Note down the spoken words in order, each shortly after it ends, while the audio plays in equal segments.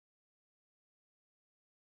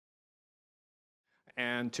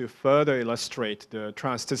And to further illustrate the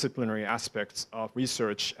transdisciplinary aspects of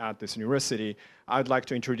research at this university, I'd like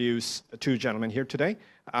to introduce two gentlemen here today.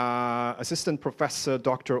 Assistant Professor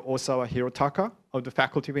Dr. OSAWA Hirotaka of the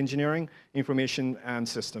Faculty of Engineering, Information and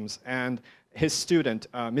Systems, and his student,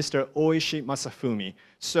 Mr. Oishi Masafumi.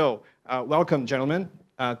 So, welcome, gentlemen.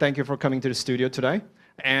 Thank you for coming to the studio today.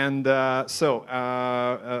 And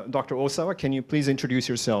Dr. Osawa, can you please introduce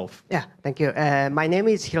yourself? Yeah, thank you. My name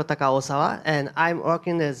is Hirotaka Osawa, and I'm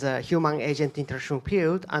working as a human agent interaction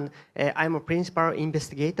field, and I'm a principal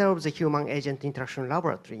investigator of the human agent interaction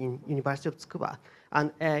laboratory in University of Tsukuba.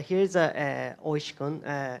 And here's Oishi-kun.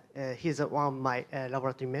 He's one of my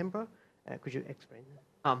laboratory member. Could you explain?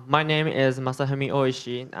 My name is Masafumi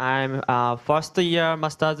Oishi. I'm a first-year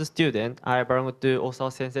master's student. I belong to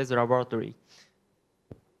Osawa Sensei's laboratory.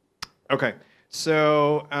 Okay,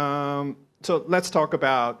 so let's talk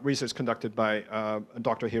about research conducted by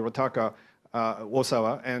Dr. Hirotaka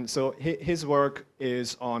Osawa. And so his work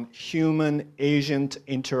is on human-agent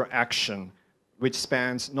interaction, which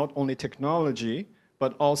spans not only technology,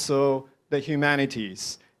 but also the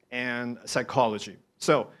humanities and psychology.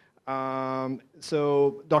 So,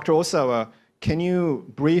 Dr. Osawa, can you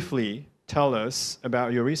briefly tell us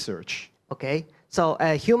about your research? Okay. So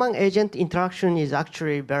human-agent interaction is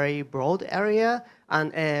actually a very broad area,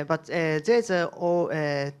 and but there's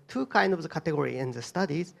two kinds of the category in the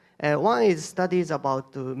studies. One is studies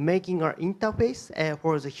about making an interface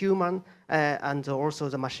for the human and also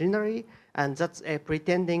the machinery, and that's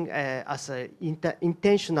pretending as an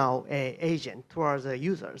intentional agent towards the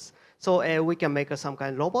users. So we can make some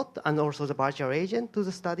kind of robot and also the virtual agent to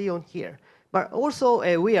the study on here. But also,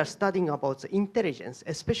 we are studying about the intelligence,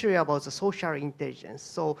 especially about the social intelligence.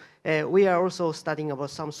 So we are also studying about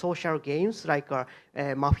some social games, like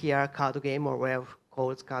mafia card game or web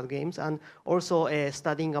codes card games, and also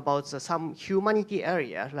studying about some humanity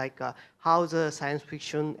area, like how the science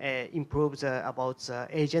fiction improves about the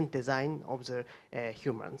agent design of the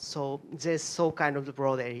humans. So there's so kind of the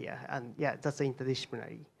broad area, and yeah, that's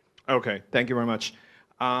interdisciplinary. Okay, thank you very much.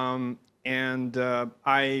 I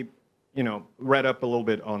read up a little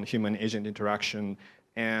bit on human-agent interaction,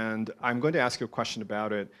 and I'm going to ask you a question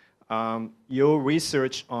about it. Your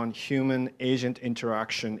research on human-agent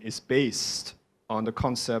interaction is based on the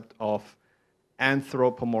concept of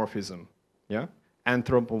anthropomorphism, yeah?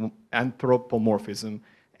 Anthropomorphism,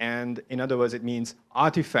 and in other words, it means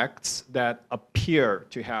artifacts that appear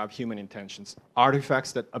to have human intentions,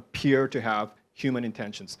 artifacts that appear to have human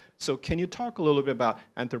intentions. So can you talk a little bit about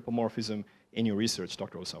anthropomorphism in your research,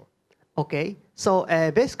 Dr. Osawa? Okay, so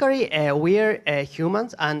basically we're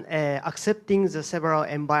humans and accepting the several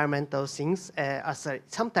environmental things as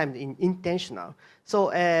sometimes intentional.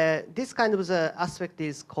 So this kind of the aspect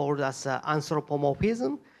is called as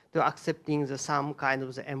anthropomorphism, to accepting some kind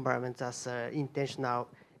of the environment as intentional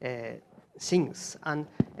things. And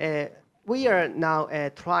we are now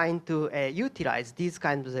trying to utilize these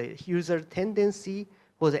kind of the user tendency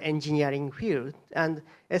for the engineering field. And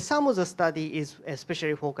some of the study is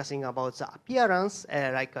especially focusing about the appearance,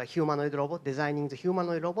 like a humanoid robot, designing the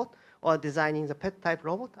humanoid robot, or designing the pet type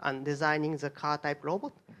robot, and designing the car type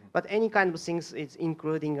robot. But any kind of things is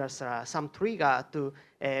including as some trigger to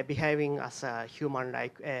behaving as a human,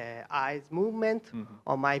 like eyes movement,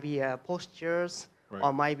 or maybe postures, right,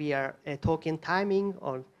 or maybe talking timing,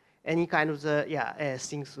 or any kind of the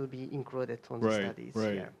things will be included on the studies.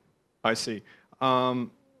 Right. Yeah. I see.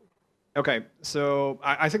 Okay, so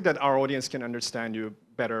I think that our audience can understand you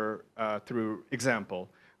better through example,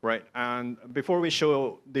 right? And before we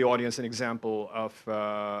show the audience an example of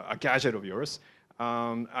a gadget of yours,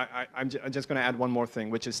 I'm just going to add one more thing,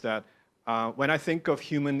 which is that when I think of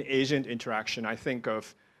human-agent interaction, I think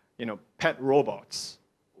of pet robots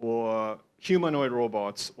or humanoid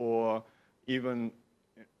robots or even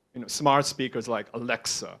smart speakers like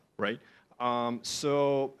Alexa, right?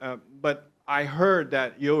 But I heard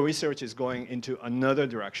that your research is going into another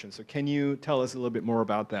direction. So can you tell us a little bit more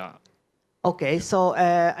about that? Okay, so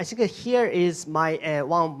I think here is my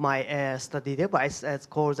one of my study device. It's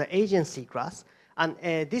called the agency class. And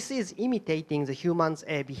this is imitating the human's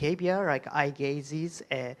behavior, like eye gazes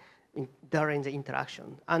during the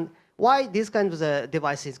interaction. And why this kind of the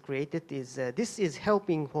device is created is this is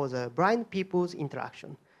helping for the blind people's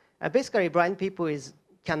interaction. Basically, blind people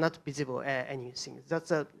cannot visible anything.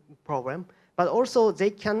 That's a problem. But also,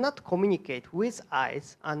 they cannot communicate with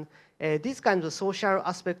eyes. And this kind of social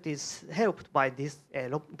aspect is helped by this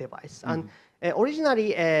device. And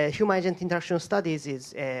originally, human-agent interaction studies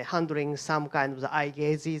is handling some kind of the eye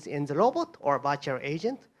gazes in the robot or virtual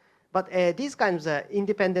agent. But these kinds of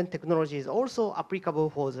independent technology is also applicable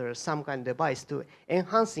for some kind of device to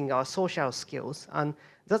enhancing our social skills. And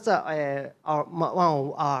that's one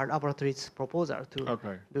of our laboratory's proposal to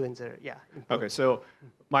doing the, Okay, so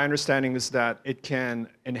my understanding is that it can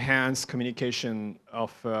enhance communication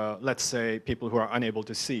of, let's say, people who are unable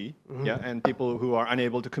to see, and people who are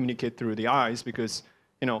unable to communicate through the eyes, because,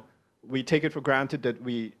 we take it for granted that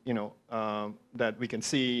we, that we can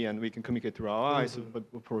see and we can communicate through our eyes, but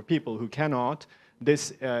for people who cannot,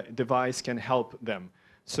 this device can help them.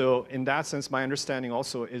 So in that sense, my understanding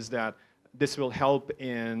also is that this will help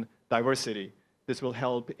in diversity. This will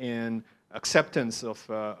help in acceptance of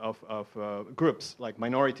groups like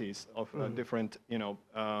minorities, of different,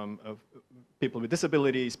 of people with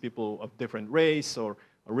disabilities, people of different race or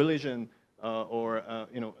religion, or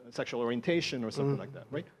sexual orientation or something like that,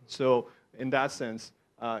 right? So in that sense,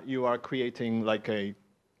 you are creating like an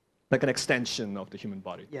extension of the human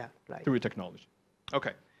body through technology.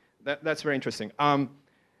 Okay, that's very interesting.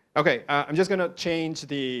 Okay, I'm just going to change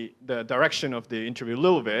the direction of the interview a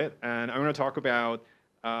little bit, and I'm going to talk about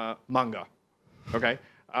manga. Okay,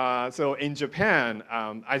 so in Japan,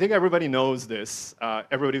 I think everybody knows this.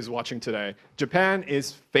 Everybody who's watching today, Japan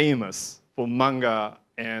is famous for manga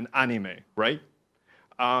and anime, right?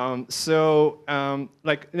 Like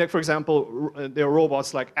for example, there are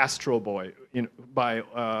robots like Astro Boy by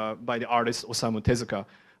the artist Osamu Tezuka.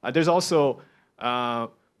 There's also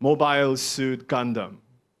Mobile Suit Gundam,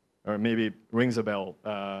 or maybe rings a bell,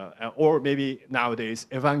 or maybe nowadays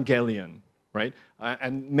Evangelion, right?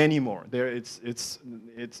 And many more. There's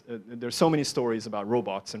so many stories about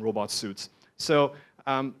robots and robot suits. So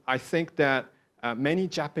I think that many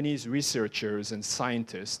Japanese researchers and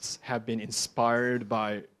scientists have been inspired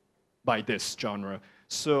by this genre.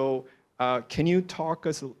 So can you talk to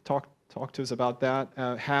us about that?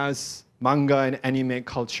 Has manga and anime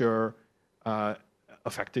culture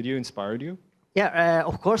affected you, inspired you? Yeah,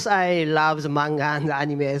 of course I love the manga and the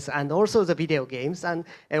animes and also the video games. And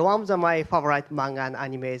one of my favorite manga and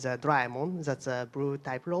anime is Doraemon. That's a blue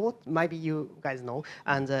type robot. Maybe you guys know.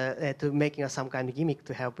 And to making some kind of gimmick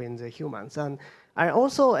to help in the humans. And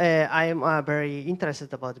also I'm very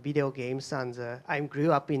interested about video games. And I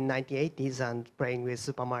grew up in 1980s and playing with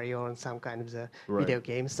Super Mario and some kind of the video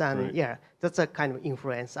games. And yeah, that's a kind of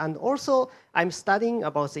influence. And also I'm studying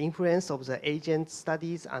about the influence of the agent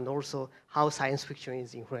studies and also how science fiction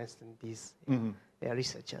is influenced in these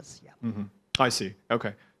researchers. Yeah. I see.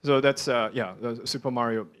 Okay. So that's Super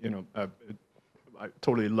Mario. I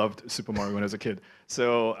totally loved Super Mario when I was a kid.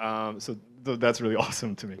 So that's really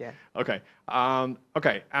awesome to me. Yeah. Okay.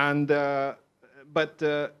 Okay. And but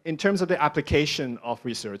in terms of the application of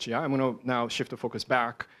research, I'm going to now shift the focus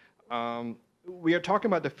back. We are talking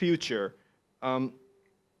about the future.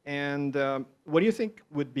 And what do you think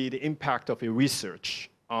would be the impact of your research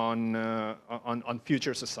on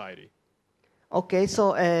future society? Okay,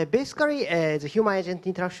 so basically the human-agent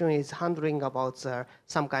interaction is handling about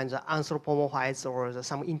some kinds of anthropomorphized or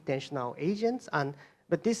some intentional agents,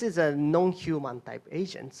 but this is a non-human type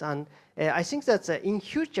agents. And I think that in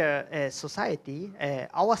future society,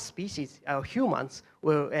 our species, our humans,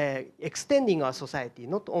 will extending our society,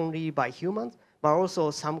 not only by humans, but also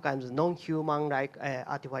some kinds of non-human like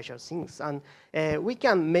artificial things. And we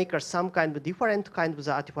can make some kind of different kind of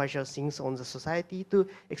artificial things on the society to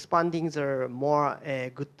expanding the more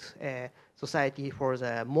good society for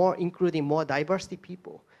the more, including more diversity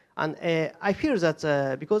people. And I feel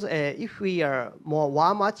that because if we are more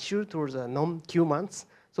warm attitude towards the non-humans,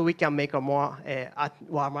 so we can make a more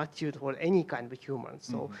warm attitude for any kind of human.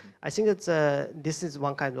 So I think that this is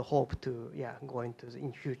one kind of hope to go into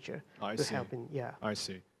in future to help in I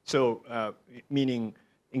see. So meaning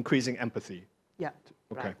increasing empathy. Yeah.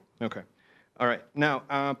 Okay. Right. Okay. All right.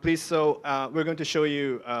 Now, please. So we're going to show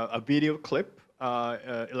you a video clip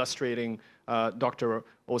illustrating Dr.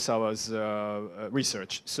 Osawa's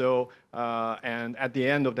research. So and at the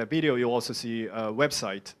end of that video, you'll also see a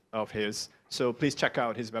website of his. So please check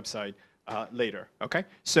out his website later, okay?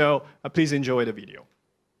 So please enjoy the video.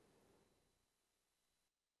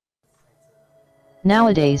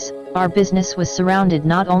 Nowadays, our business was surrounded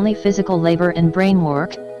not only physical labor and brain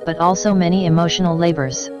work, but also many emotional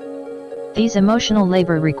labors. These emotional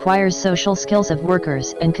labor requires social skills of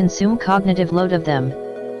workers and consume cognitive load of them.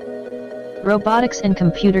 Robotics and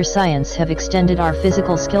computer science have extended our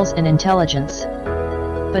physical skills and intelligence.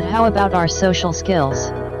 But how about our social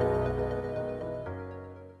skills?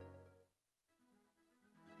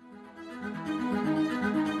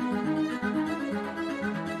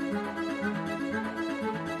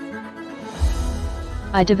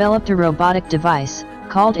 I developed a robotic device,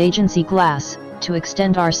 called Agency Glass, to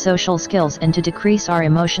extend our social skills and to decrease our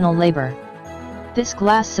emotional labor. This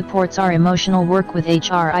glass supports our emotional work with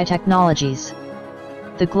HRI technologies.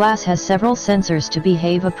 The glass has several sensors to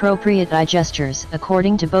behave appropriate eye gestures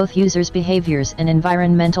according to both users' behaviors and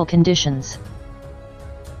environmental conditions.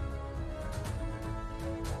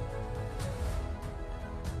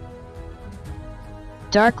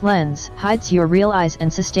 Dark lens hides your real eyes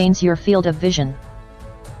and sustains your field of vision.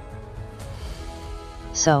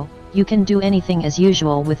 So, you can do anything as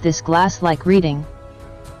usual with this glass, like reading,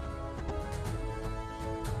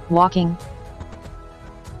 walking.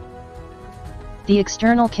 The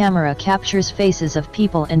external camera captures faces of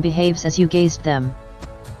people and behaves as you gazed them.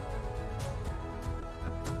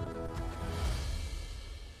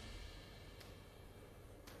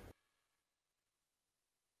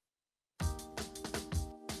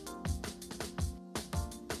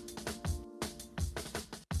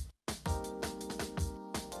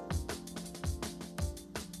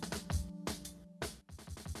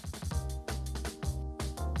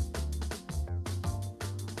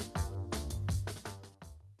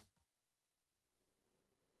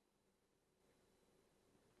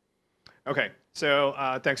 Okay, so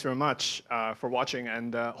thanks very much for watching,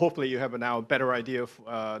 and hopefully you have now a better idea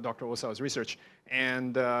of Dr. Osawa's research.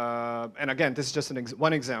 And again, this is just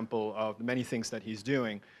one example of the many things that he's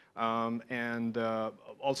doing, and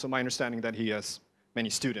also my understanding that he has many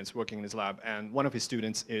students working in his lab, and one of his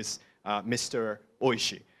students is Mr.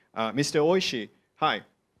 Oishi. Mr. Oishi, hi.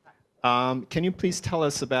 Can you please tell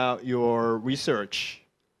us about your research?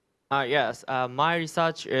 Yes, my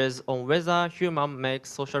research is on whether human makes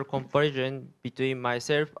social comparison between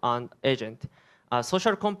myself and agent.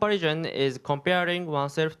 Social comparison is comparing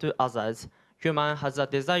oneself to others. Human has a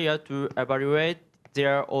desire to evaluate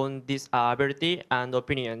their own ability and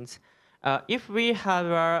opinions. If we have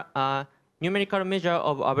a numerical measure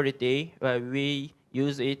of ability, we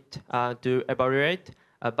use it to evaluate.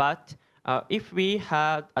 But if we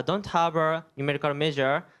don't have a numerical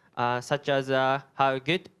measure, such as how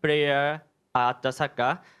good player at the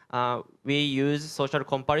soccer, we use social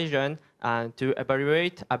comparison to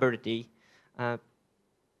evaluate ability.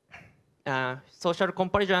 Social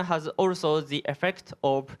comparison has also the effect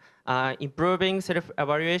of improving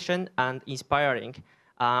self-evaluation and inspiring.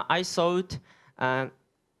 I thought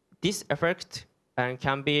this effect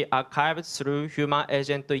can be archived through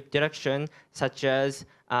human-agent interaction, such as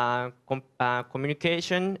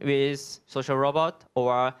communication with social robot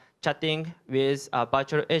or chatting with a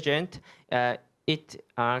virtual agent. It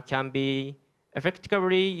can be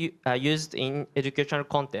effectively used in educational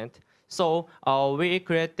content. So we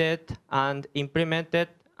created and implemented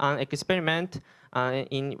an experiment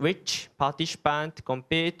in which participants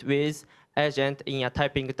compete with agent in a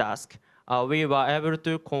typing task. We were able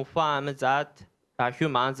to confirm that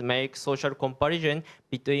humans make social comparison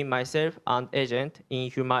between myself and agent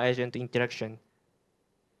in human-agent interaction.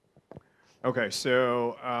 Okay,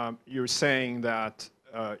 so you're saying that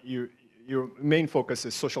your main focus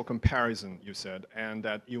is social comparison, you said, and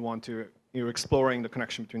that you're exploring the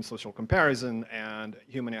connection between social comparison and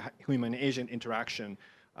human-agent interaction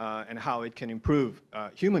and how it can improve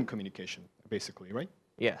human communication, basically, right?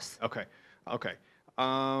 Yes. Okay, okay.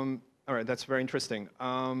 All right, that's very interesting.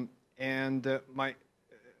 My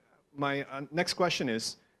next question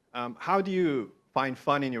is, how do you find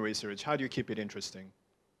fun in your research? How do you keep it interesting?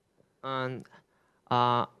 And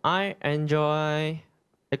I enjoy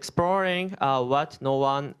exploring what no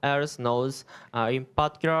one else knows. In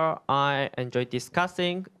particular, I enjoy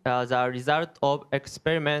discussing the result of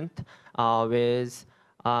experiment with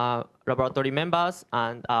laboratory members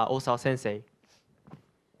and OSAWA sensei.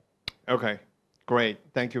 Okay, great.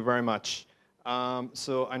 Thank you very much.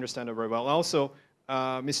 So I understand it very well. Also,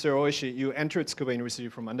 Mr. Oishi, you entered Tsukuba University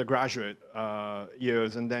from undergraduate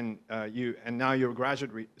years, and then now you're a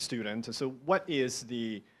graduate student. So what is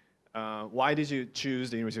why did you choose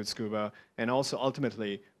the University of Tsukuba, and also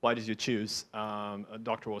ultimately, why did you choose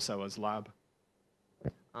Dr. Osawa's lab?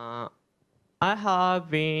 I have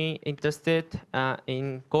been interested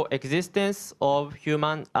in coexistence of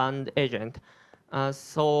human and agent.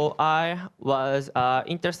 So I was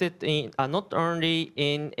interested in not only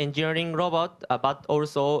in engineering robot, but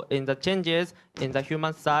also in the changes in the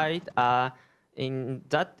human side in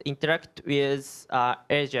that interact with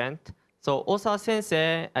agent. So OSAWA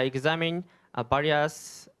sensei examine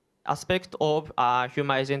various aspects of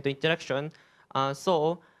human-agent interaction.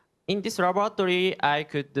 So in this laboratory, I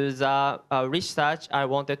could do the research I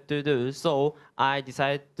wanted to do. So I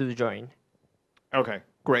decided to join. Okay,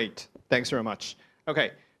 great. Thanks very much.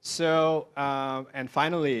 Okay, so, and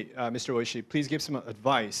finally, Mr. Oishi, please give some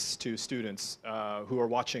advice to students who are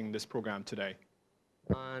watching this program today.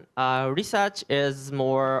 Research is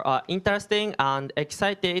more interesting and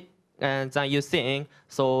excited than you think.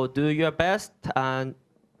 So do your best and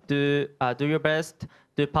do your best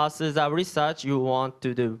to pass the research you want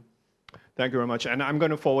to do. Thank you very much. And I'm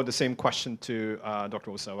going to forward the same question to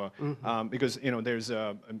Dr. Osawa, because there's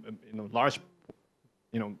a large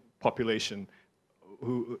population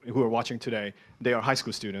who are watching today. They are high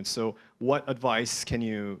school students. So what advice can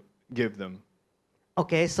you give them?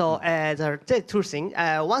 Okay, so there are two things.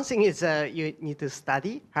 One thing is you need to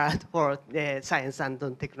study hard for science and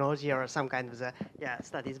technology or some kind of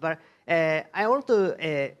studies. But I want to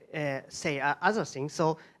say other things.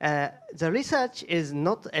 So the research is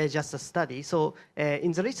not just a study. So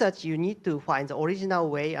in the research, you need to find the original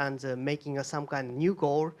way and making some kind of new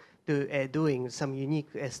goal to doing some unique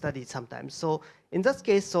studies sometimes. So in that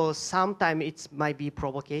case, so sometimes it might be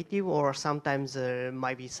provocative, or sometimes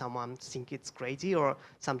might be someone think it's crazy, or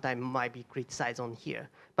sometimes might be criticized on here.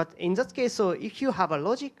 But in that case, so if you have a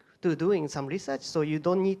logic to doing some research, so you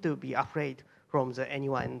don't need to be afraid from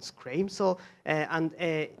anyone's claim. So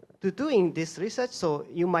to doing this research, so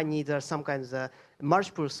you might need some kind of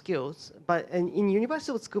multiple skills. But in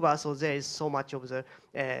University of Tsukuba, so there is so much of the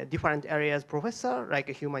different areas professor, like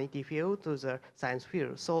a humanity field to the science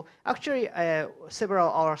field. So actually,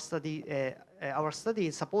 several our study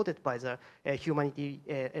is supported by the humanity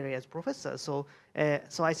areas professor. So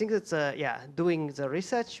so I think it's doing the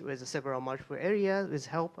research with several multiple areas with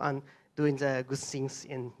help and doing the good things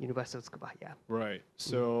in University of Tsukuba. Yeah. Right.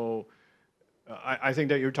 So I think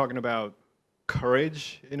that you're talking about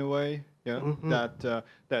courage in a way. Yeah.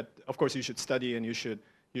 That of course you should study, and you should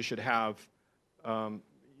have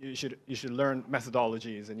you should learn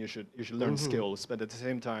methodologies, and you should learn skills. But at the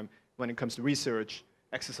same time, when it comes to research,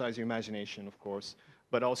 exercise your imagination, of course,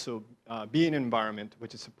 but also be in an environment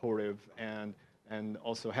which is supportive, and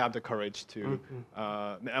also have the courage to,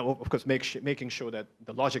 of course, making sure that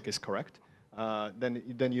the logic is correct.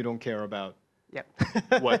 Then you don't care about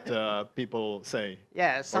what people say.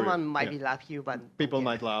 Yeah, someone might be laugh you, but people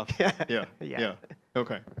might laugh. Yeah.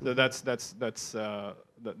 Okay, so that's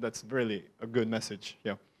really a good message.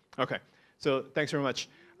 Yeah. Okay. So thanks very much.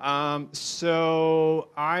 So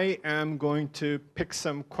I am going to pick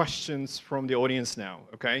some questions from the audience now.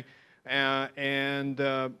 Okay,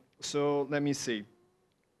 so let me see.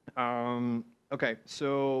 Okay,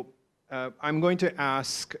 so I'm going to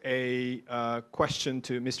ask a question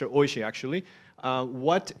to Mr. Oishi, actually.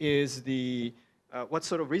 What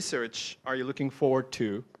sort of research are you looking forward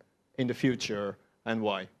to in the future, and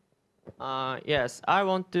why? Yes, I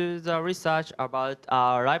want to do the research about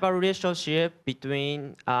rival relationship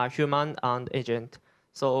between human and agent.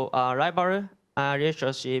 So rival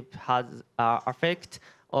relationship has effect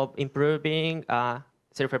of improving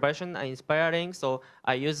self-evaluation and inspiring. So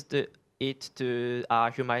I used it to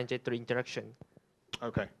human-agent interaction.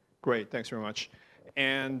 Okay, great. Thanks very much.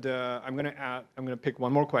 And I'm going to pick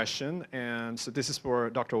one more question, and so this is for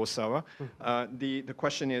Dr. Osawa. The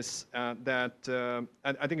question is that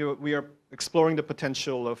I think we are exploring the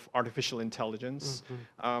potential of artificial intelligence,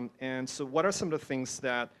 and so what are some of the things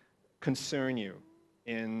that concern you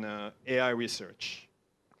in AI research?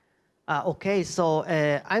 Okay, so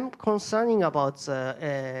I'm concerning about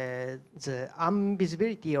the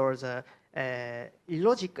invisibility or the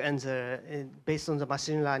illogic and based on the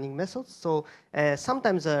machine learning methods. So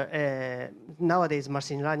sometimes nowadays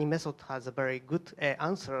machine learning method has a very good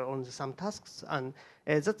answer on some tasks, and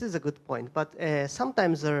that is a good point. But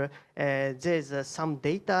sometimes there is some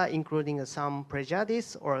data including some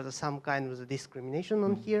prejudice or some kind of discrimination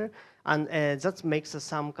on here, and that makes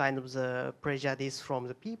some kind of the prejudice from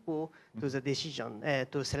the people to the decision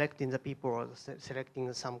to selecting the people or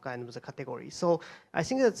selecting some kind of the category. So I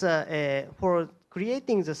think that's for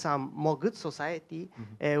creating some more good society,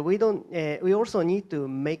 we also need to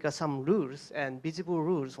make some rules and visible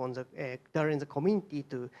rules on during the community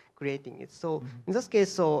to creating it. So in this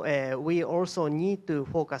case, so we also need to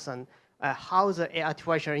focus on how the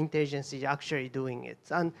artificial intelligence is actually doing it.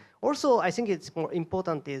 And also, I think it's more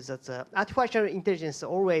important is that artificial intelligence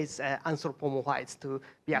always anthropomorphized to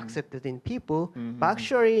be accepted in people. But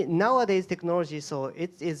actually, nowadays technology, so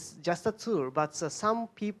it is just a tool, but some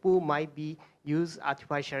people might be use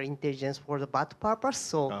artificial intelligence for the bad purpose.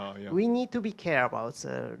 So we need to be careful about,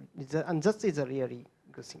 and that is a really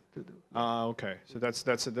good thing to do. Okay, so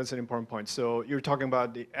that's an important point. So you're talking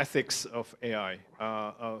about the ethics of AI,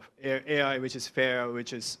 AI which is fair,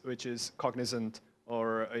 which is cognizant,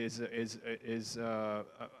 or is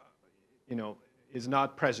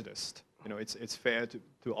not prejudiced. It's fair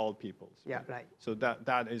to all people. Yeah, right. So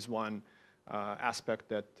that is one aspect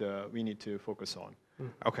that we need to focus on.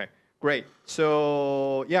 Okay, Great.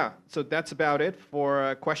 So yeah, so that's about it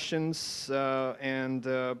for questions.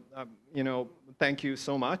 Thank you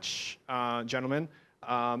so much, gentlemen.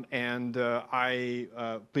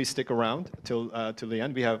 Please stick around till the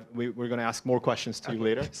end. We're going to ask more questions to you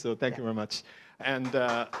later. So thank you very much. And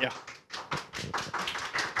yeah.